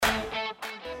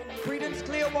Freedom's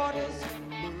clear waters,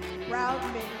 proud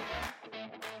men.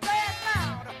 Say it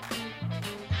loud.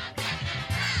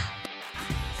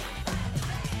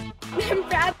 I'm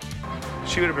proud.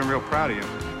 She would have been real proud of you.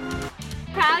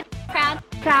 Proud, proud,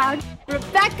 proud.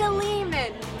 Rebecca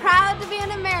Lehman, proud to be an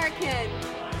American.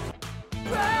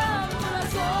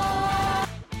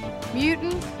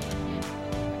 Mutant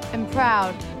and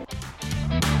proud.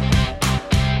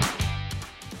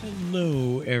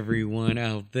 Hello, everyone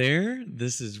out there.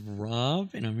 This is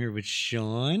Rob, and I'm here with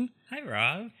Sean. Hi,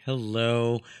 Rob.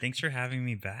 Hello. Thanks for having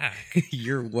me back.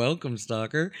 You're welcome,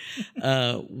 Stalker.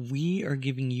 We are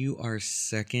giving you our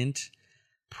second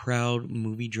Proud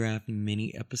Movie Draft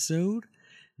mini episode.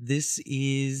 This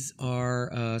is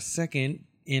our second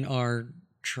in our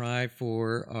try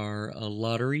for our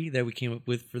lottery that we came up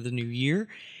with for the new year.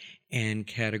 And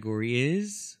category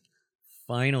is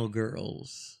Final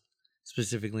Girls,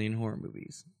 specifically in horror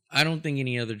movies. I don't think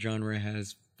any other genre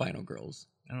has Final Girls.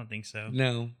 I don't think so.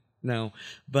 No.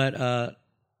 But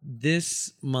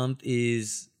this month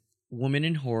is Women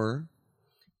in Horror,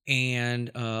 and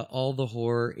All the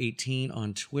Horror 18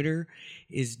 on Twitter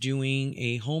is doing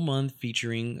a whole month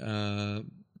featuring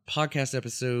podcast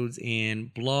episodes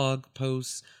and blog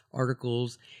posts,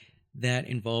 articles that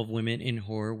involve women in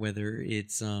horror, whether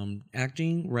it's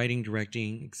acting, writing,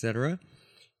 directing, etc.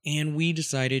 And we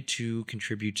decided to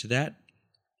contribute to that,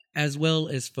 as well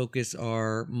as focus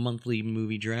our monthly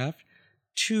movie draft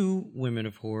to Women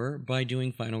of Horror by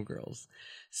doing Final Girls.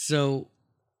 So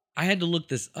I had to look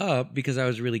this up because I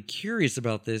was really curious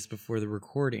about this before the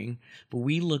recording, but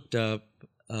we looked up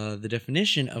the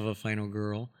definition of a Final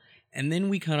Girl, and then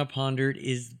we kind of pondered,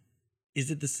 is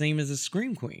it the same as a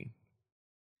Scream Queen?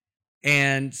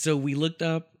 And so we looked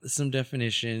up some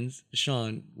definitions.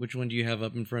 Sean, which one do you have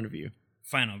up in front of you?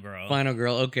 Final Girl. Final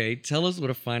Girl. Okay, tell us what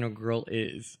a Final Girl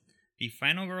is. The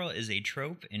Final Girl is a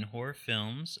trope in horror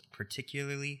films,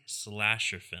 particularly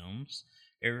slasher films.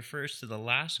 It refers to the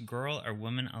last girl or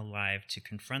woman alive to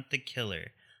confront the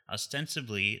killer,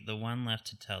 ostensibly the one left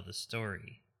to tell the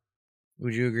story.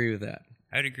 Would you agree with that?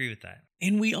 I would agree with that.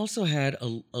 And we also had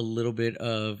a little bit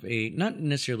of a, not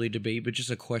necessarily debate, but just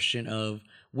a question of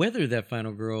whether that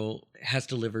final girl has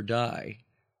to live or die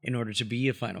in order to be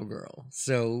a final girl.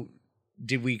 So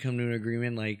did we come to an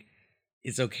agreement like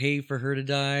it's okay for her to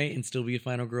die and still be a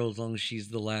final girl as long as she's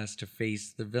the last to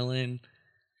face the villain?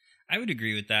 I would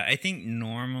agree with that. I think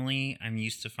normally I'm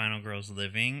used to final girls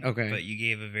living. Okay. But you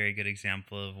gave a very good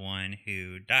example of one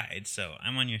who died, so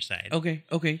I'm on your side. Okay,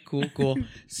 cool.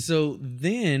 So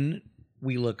then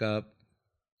we look up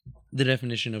the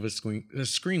definition of a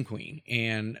scream queen.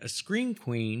 And a scream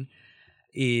queen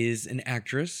is an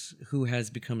actress who has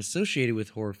become associated with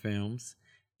horror films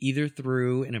either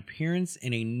through an appearance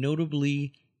in a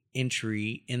notably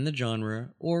entry in the genre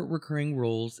or recurring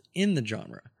roles in the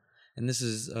genre. And this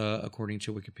is according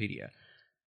to Wikipedia.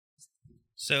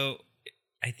 So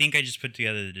I think I just put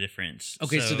together the difference.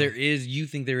 Okay, so you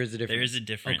think there is a difference? There is a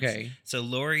difference. Okay. So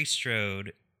Laurie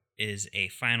Strode is a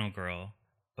final girl,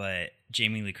 but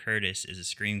Jamie Lee Curtis is a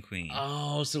scream queen.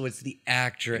 Oh, so it's the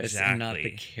actress and not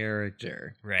the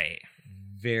character. Right.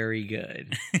 Very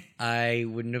good. I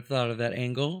wouldn't have thought of that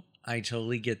angle. I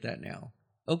totally get that now.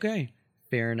 Okay.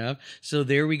 Fair enough. So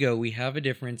there we go. We have a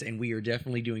difference, and we are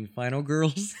definitely doing Final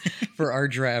Girls for our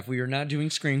draft. We are not doing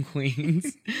Scream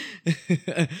Queens.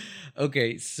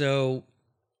 Okay, so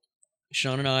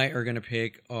Sean and I are going to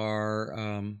pick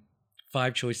our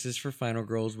 5 choices for Final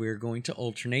Girls. We are going to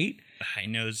alternate. I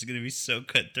know this is going to be so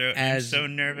cutthroat. I'm so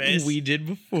nervous. We did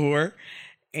before.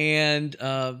 And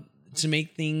to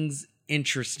make things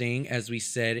interesting, as we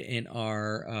said in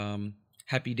our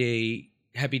Happy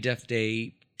Death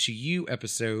Day to You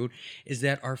episode, is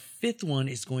that our 5th one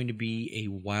is going to be a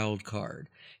wild card.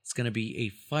 It's going to be a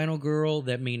final girl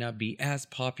that may not be as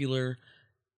popular,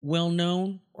 well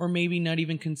known, or maybe not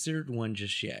even considered one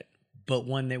just yet, but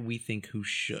one that we think who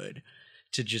should,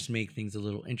 to just make things a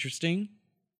little interesting.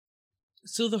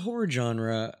 So the horror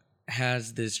genre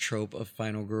has this trope of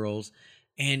final girls,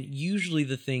 and usually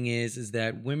the thing is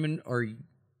that women are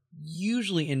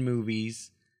usually in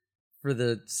movies for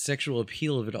the sexual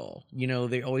appeal of it all. You know,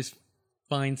 they always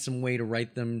find some way to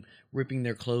write them ripping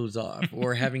their clothes off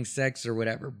or having sex or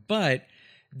whatever. But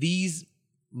these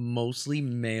mostly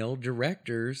male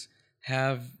directors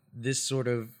have this sort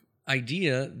of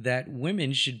idea that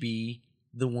women should be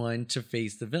the one to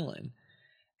face the villain.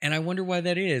 And I wonder why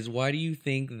that is. Why do you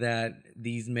think that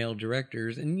these male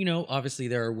directors, and you know, obviously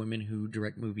there are women who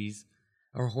direct movies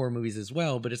or horror movies as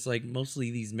well, but it's like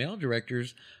mostly these male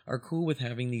directors are cool with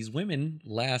having these women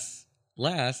last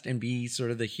and be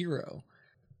sort of the hero.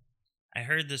 I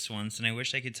heard this once, and I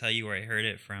wish I could tell you where I heard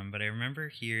it from, but I remember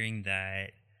hearing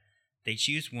that they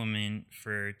choose women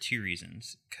for 2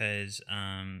 reasons. Because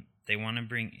they want to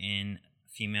bring in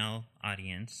female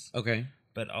audience. Okay.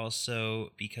 But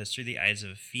also because through the eyes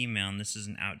of a female, and this is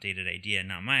an outdated idea,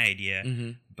 not my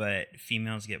idea, but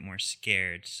females get more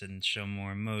scared and show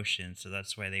more emotion. So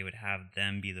that's why they would have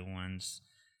them be the ones.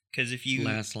 Because if you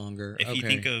last longer, if you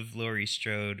think of Laurie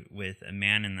Strode with a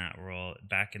man in that role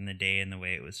back in the day and the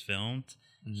way it was filmed,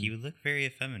 he would look very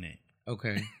effeminate.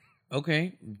 Okay.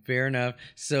 Okay, fair enough.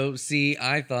 So, see,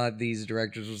 I thought these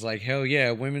directors was like, hell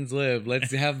yeah, women's live.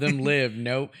 Let's have them live.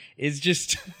 Nope, it's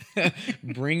just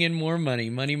bring in more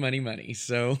money.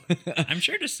 So, I'm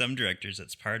sure to some directors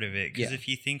that's part of it. Because Yeah. if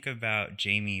you think about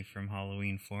Jamie from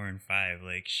Halloween 4 and 5,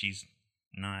 like she's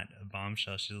not a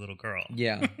bombshell, she's a little girl.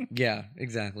 yeah,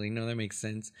 exactly. No, that makes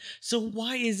sense. So,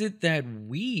 why is it that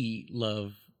we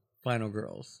love Final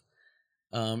Girls?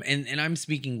 And I'm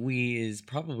speaking we is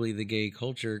probably the gay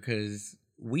culture because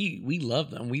we love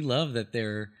them. We love that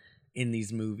they're in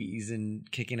these movies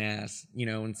and kicking ass,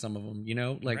 in some of them,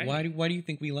 like Right. why do you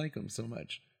think we like them so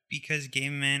much? Because gay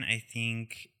men, I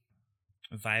think,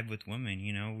 vibe with women.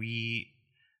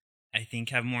 I think,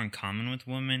 have more in common with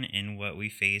women in what we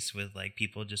face with like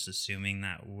people just assuming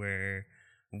that we're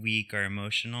weak or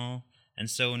emotional. And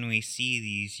so when we see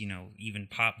these, even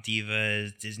pop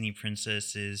divas, Disney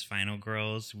princesses, Final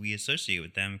Girls, we associate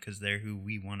with them because they're who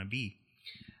we want to be.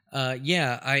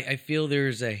 I feel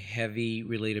there's a heavy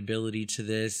relatability to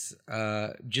this.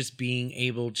 Just being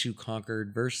able to conquer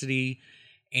adversity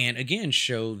and again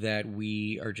show that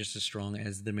we are just as strong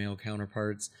as the male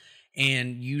counterparts.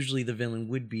 And usually the villain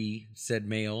would be said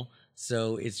male.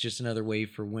 So it's just another way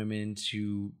for women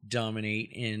to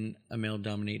dominate in a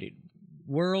male-dominated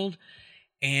world.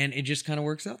 And it just kind of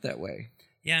works out that way.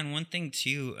 Yeah, and one thing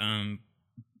too,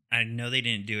 I know they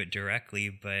didn't do it directly,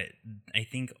 but I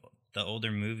think the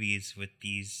older movies with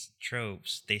these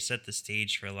tropes, they set the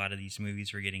stage for a lot of these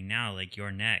movies we're getting now, like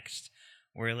You're Next,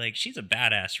 where like she's a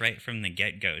badass right from the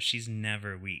get-go. She's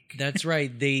never weak. That's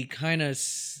right. They kind of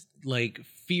like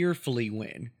fearfully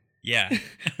win. Yeah.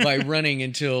 By running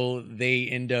until they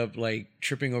end up like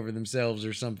tripping over themselves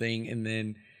or something, and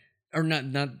then or not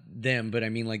them, but I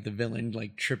mean like the villain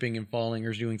like tripping and falling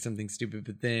or doing something stupid,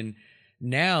 but then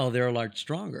now they're a lot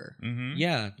stronger.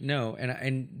 Yeah, no.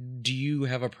 And do you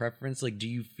have a preference? Like, do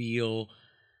you feel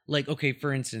like, okay,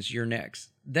 for instance, You're Next,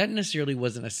 that necessarily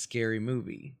wasn't a scary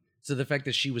movie. So the fact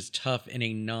that she was tough in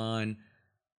a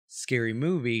non-scary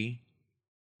movie,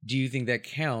 do you think that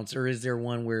counts? Or is there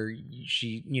one where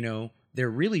she, they're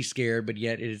really scared, but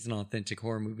yet it is an authentic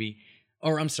horror movie?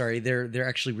 Or I'm sorry, they're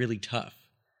actually really tough,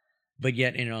 but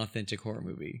yet in an authentic horror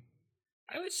movie.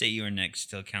 I would say You're Next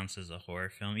still counts as a horror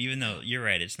film, even though you're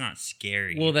right, it's not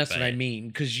scary. Well, that's what I mean,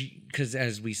 because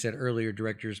as we said earlier,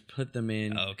 directors put them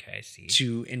in okay, I see.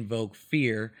 to invoke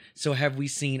fear. So have we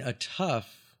seen a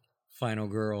tough Final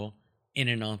Girl in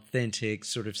an authentic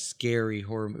sort of scary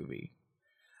horror movie?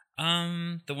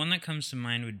 The one that comes to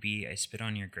mind would be I Spit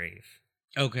on Your Grave.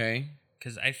 Okay.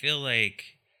 Because I feel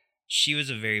like she was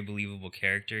a very believable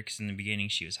character, because in the beginning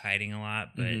she was hiding a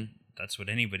lot, but that's what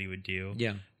anybody would do.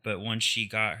 Yeah. But once she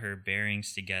got her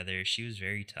bearings together, she was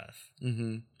very tough.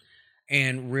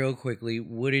 And real quickly,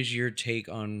 what is your take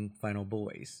on Final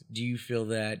Boys? Do you feel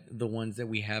that the ones that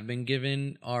we have been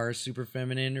given are super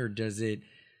feminine, or does it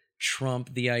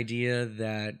trump the idea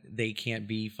that they can't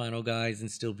be final guys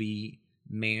and still be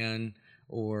man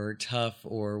or tough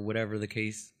or whatever the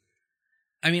case?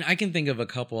 I mean, I can think of a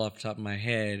couple off the top of my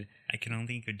head. I can only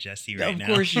think of Jesse right now.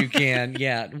 Of course you can,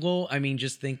 yeah. Well, I mean,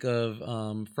 just think of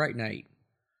Fright Night.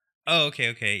 Oh,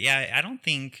 okay. Yeah, I don't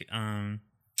think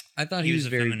I thought he was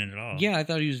very feminine at all. Yeah, I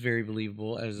thought he was very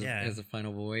believable as a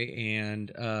final boy.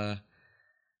 And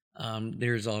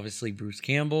there's obviously Bruce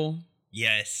Campbell.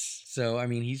 Yes. So, I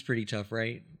mean, he's pretty tough,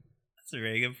 right? That's a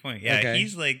very good point. Yeah, Okay.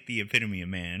 He's like the epitome of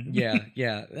man.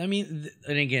 Yeah. I mean,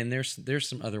 and again, there's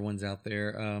some other ones out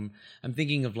there. I'm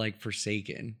thinking of like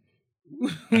Forsaken.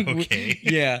 Okay.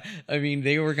 Yeah, I mean,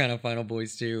 they were kind of final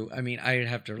boys too. I mean, I'd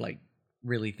have to like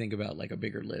really think about like a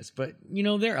bigger list, but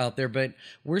they're out there. But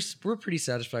we're pretty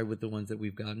satisfied with the ones that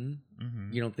we've gotten.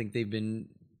 You don't think they've been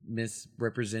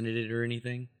misrepresented or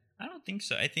anything? I don't think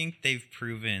so. I think they've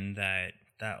proven that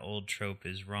old trope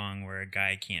is wrong, where a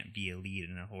guy can't be a lead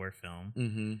in a horror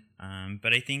film.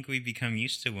 But I think we've become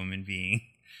used to women being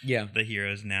the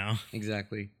heroes now.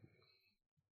 Exactly.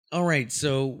 All right,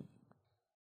 so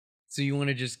you want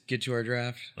to just get to our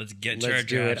draft? Let's get to our Let's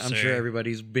do draft, it. I'm sir. sure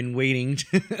everybody's been waiting.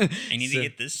 I need to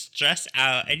get this stress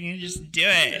out. I need to just do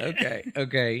it.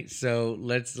 Okay. So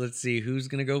let's see who's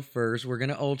gonna go first. We're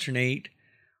gonna alternate.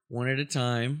 one at a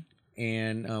time,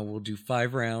 and we'll do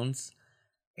 5 rounds,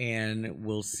 and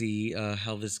we'll see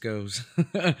how this goes.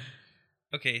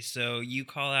 Okay, so you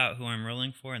call out who I'm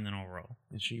rolling for, and then I'll roll.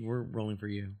 We're rolling for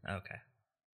you. Okay.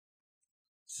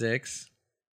 6.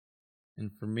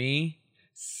 And for me,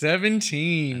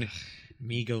 17.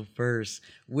 Me go first,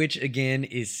 which again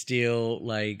is still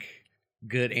like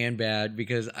good and bad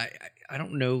because I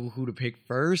don't know who to pick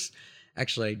first.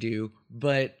 Actually, I do,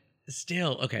 but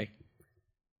still, okay.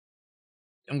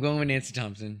 I'm going with Nancy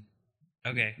Thompson.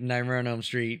 Okay. Nightmare on Elm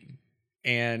Street.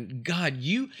 And God,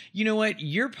 you know what?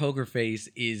 Your poker face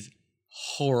is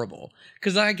horrible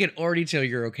because I could already tell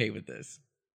you're okay with this.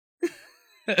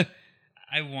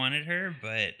 I wanted her,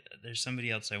 but there's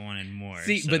somebody else I wanted more.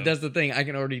 See, but that's the thing. I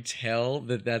can already tell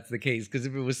that that's the case because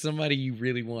if it was somebody you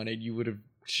really wanted, you would have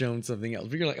shown something else.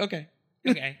 But you're like, okay.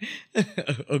 Okay.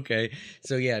 Okay.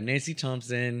 So yeah, Nancy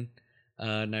Thompson,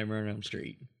 Nightmare on Elm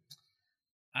Street.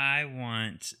 I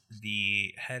want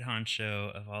the head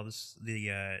honcho of all this,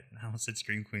 I almost said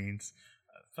Scream Queens.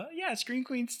 But yeah, Scream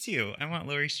Queens too. I want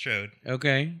Laurie Strode.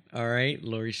 Okay. All right.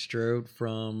 Laurie Strode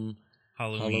from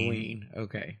Halloween.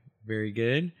 Okay. Very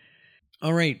good.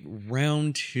 All right.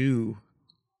 Round 2.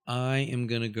 I am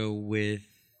going to go with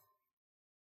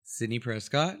Sidney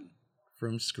Prescott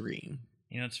from Scream.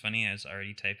 You know, it's funny. I was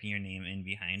already typing your name in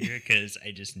behind her because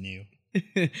I just knew.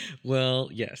 Well,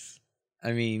 yes.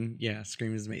 I mean, yeah,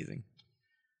 Scream is amazing.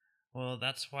 Well,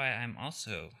 that's why I'm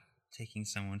also taking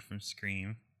someone from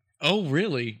Scream. Oh,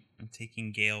 really? I'm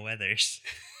taking Gale Weathers.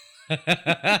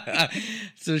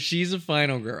 So she's a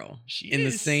final girl in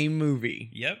the same movie.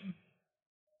 Yep.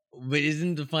 But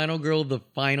isn't the final girl the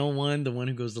final one, the one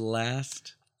who goes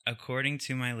last? According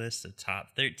to my list of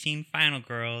top 13 final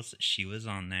girls, she was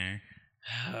on there.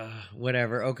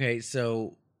 Whatever. Okay,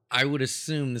 so I would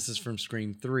assume this is from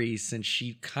Scream 3 since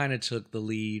she kind of took the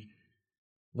lead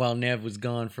while Nev was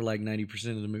gone for like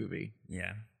 90% of the movie.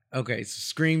 Yeah. Okay, so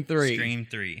Scream 3. Scream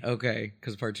 3. Okay,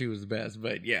 because part 2 was the best,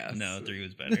 but yeah. No, 3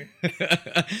 was better.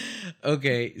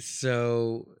 Okay,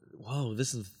 so, whoa,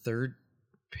 this is the third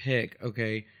pick.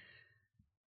 Okay.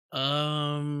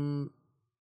 I'm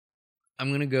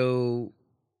going to go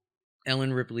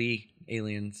Ellen Ripley,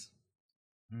 Aliens.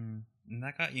 And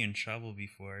that got you in trouble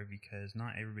before because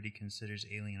not everybody considers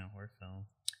Alien a horror film.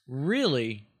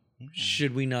 Really? Yeah.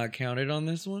 Should we not count it on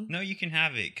this one? No, you can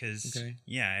have it because, Okay.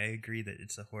 yeah, I agree that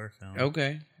it's a horror film.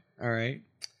 Okay. All right.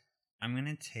 I'm going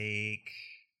to take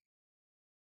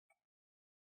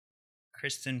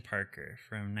Kristen Parker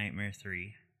from Nightmare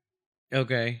 3.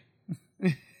 Okay.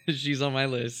 She's on my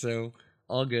list, so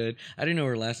all good. I didn't know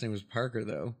her last name was Parker,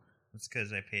 though. That's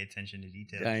because I pay attention to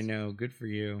details. I know. Good for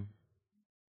you.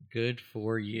 Good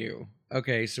for you.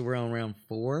 Okay, so we're on round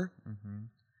 4. Mm-hmm.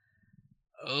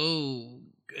 Oh,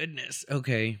 goodness.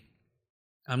 Okay.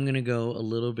 I'm going to go a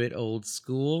little bit old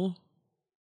school.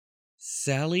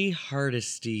 Sally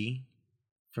Hardesty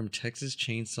from Texas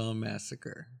Chainsaw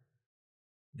Massacre.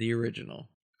 The original.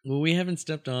 Well, we haven't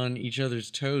stepped on each other's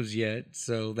toes yet,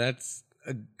 so that's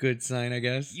a good sign, I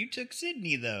guess. You took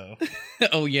Sydney, though.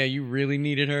 Oh, yeah, you really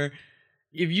needed her?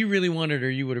 If you really wanted her,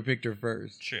 you would have picked her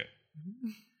first. True.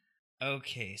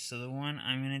 Okay, so the one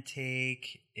I'm going to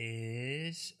take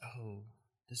is... Oh,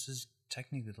 this is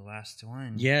technically the last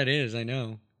one. Yeah, it is. I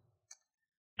know.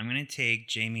 I'm going to take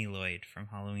Jamie Lloyd from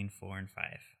Halloween 4 and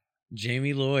 5.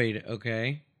 Jamie Lloyd.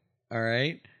 Okay. All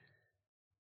right.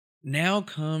 Now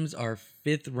comes our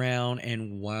 5th round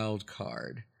and wild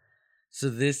card. So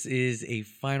this is a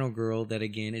final girl that,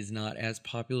 again, is not as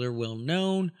popular, well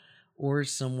known, or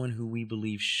someone who we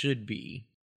believe should be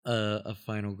a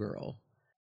final girl.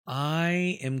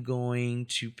 I am going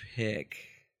to pick...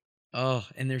 Oh,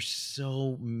 and there's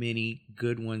so many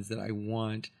good ones that I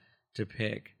want to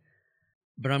pick.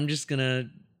 But I'm just gonna...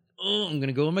 Oh, I'm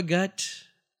gonna go with my gut.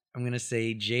 I'm gonna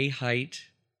say Jay Height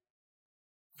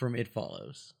from It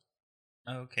Follows.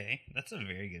 Okay, that's a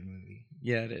very good movie.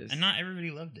 Yeah, it is. And not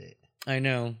everybody loved it. I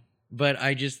know, but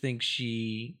I just think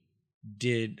she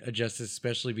did a justice,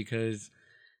 especially because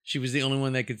she was the only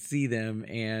one that could see them,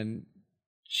 and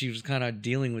she was kind of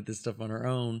dealing with this stuff on her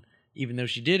own, even though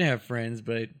she did have friends,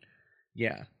 but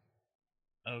yeah.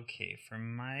 Okay, for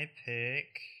my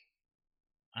pick,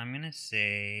 I'm going to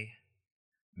say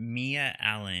Mia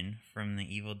Allen from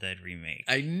the Evil Dead remake.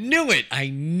 I knew it! I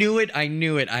knew it! I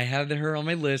knew it! I had her on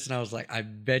my list, and I was like, I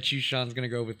bet you Sean's going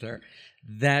to go with her.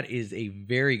 That is a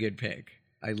very good pick.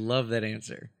 I love that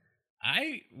answer.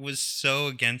 I was so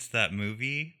against that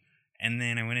movie, and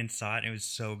then I went and saw it, and it was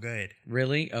so good.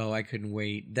 Really? Oh, I couldn't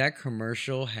wait. That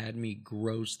commercial had me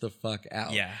gross the fuck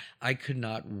out. Yeah. I could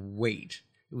not wait.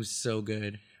 It was so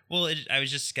good. Well, I was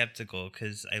just skeptical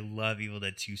because I love Evil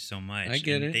Dead 2 so much. I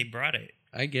get it. They brought it.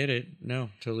 I get it. No,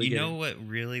 totally You get know it. what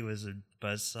really was a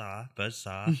buzzsaw?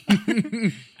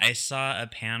 I saw a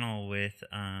panel with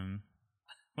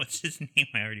what's his name?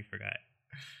 I already forgot.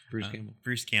 Bruce Campbell.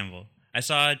 Bruce Campbell. I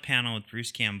saw a panel with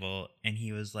Bruce Campbell, and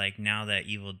he was like, now that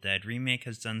Evil Dead Remake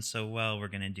has done so well, we're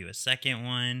going to do a second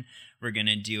one. We're going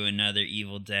to do another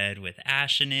Evil Dead with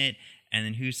Ash in it. And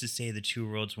then who's to say the two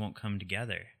worlds won't come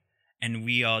together? And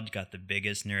we all got the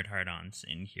biggest nerd hard-ons,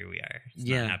 and here we are. It's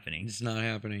not happening. It's not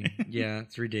happening. Yeah,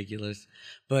 it's ridiculous.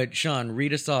 But Sean,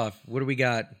 read us off. What do we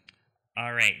got?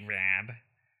 All right, Rab.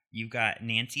 You've got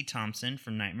Nancy Thompson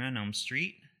from Nightmare on Elm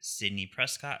Street, Sidney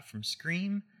Prescott from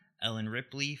Scream, Ellen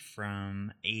Ripley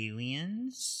from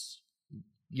Aliens.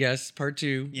 Yes, part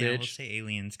 2. Yeah, bitch. we'll say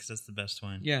Aliens because that's the best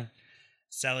one. Yeah.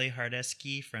 Sally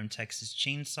Hardesky from Texas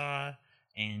Chainsaw,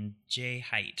 and Jay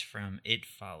Height from It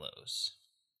Follows.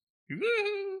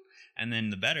 Woo! And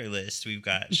then the better list, we've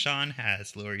got Sean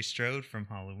has Laurie Strode from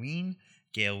Halloween,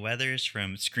 Gail Weathers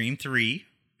from Scream 3,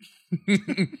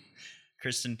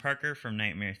 Kristen Parker from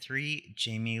Nightmare 3,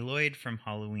 Jamie Lloyd from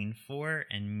Halloween 4,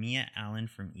 and Mia Allen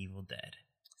from Evil Dead.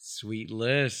 Sweet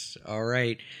list. All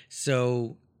right.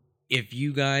 So if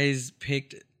you guys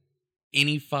picked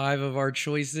any 5 of our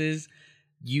choices,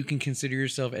 you can consider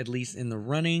yourself at least in the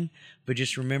running. But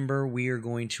just remember, we are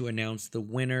going to announce the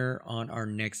winner on our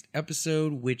next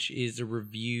episode, which is a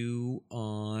review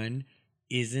on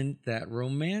Isn't That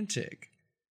Romantic?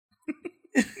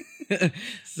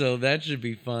 So that should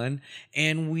be fun.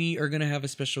 And we are going to have a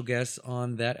special guest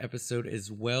on that episode as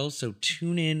well. So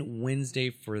tune in Wednesday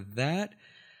for that.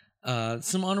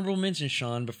 Some honorable mentions,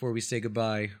 Sean, before we say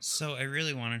goodbye. So I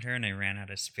really wanted her and I ran out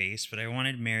of space, but I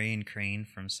wanted Marion Crane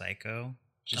from Psycho.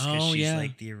 Just because Oh, she's yeah.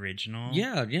 like the original.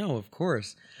 Yeah, of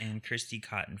course. And Christy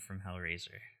Cotton from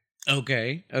Hellraiser.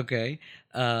 Okay.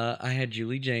 I had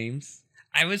Julie James.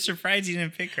 I was surprised you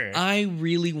didn't pick her. I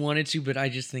really wanted to, but I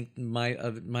just think my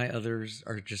others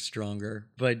are just stronger.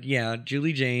 But yeah,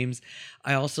 Julie James.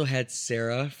 I also had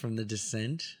Sarah from The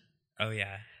Descent. Oh,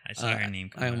 yeah. I saw her name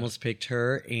come I up. almost picked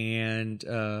her. And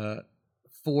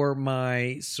for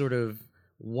my sort of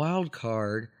wild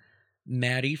card,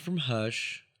 Maddie from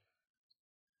Hush.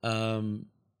 Do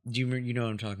you know what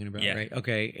I'm talking about, Yeah. right?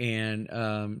 Okay.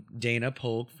 And Dana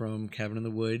Polk from Cabin in the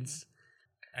Woods.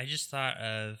 I just thought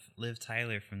of Liv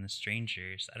Tyler from The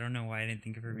Strangers. I don't know why I didn't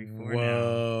think of her before.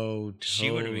 Whoa, Now. She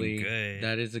would have been totally. good.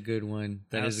 That is a good one.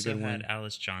 That is a good I also one. had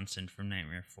Alice Johnson from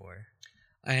Nightmare 4.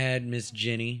 I had Miss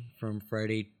Jenny from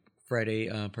Friday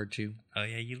Part 2. Oh,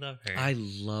 yeah, you love her. I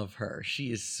love her.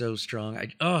 She is so strong.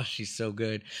 She's so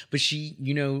good. But she,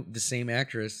 the same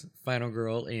actress, Final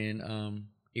Girl in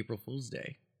April Fool's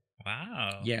Day.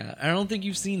 Wow. Yeah, I don't think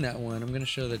you've seen that one. I'm going to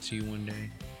show that to you one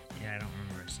day. Yeah, I don't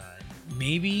remember I saw it.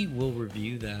 Maybe we'll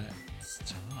review that.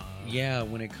 Stop. Yeah,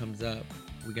 when it comes up.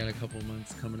 We got a couple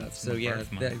months coming up. It's So my yeah,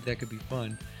 birth month. that could be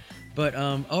fun. But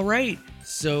all right.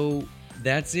 So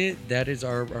that's it. That is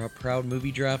our Proud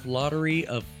Movie Draft Lottery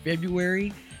of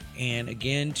February. And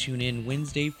again, tune in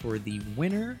Wednesday for the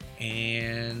winner.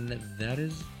 And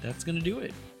that's going to do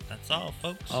it. That's all,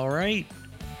 folks. All right.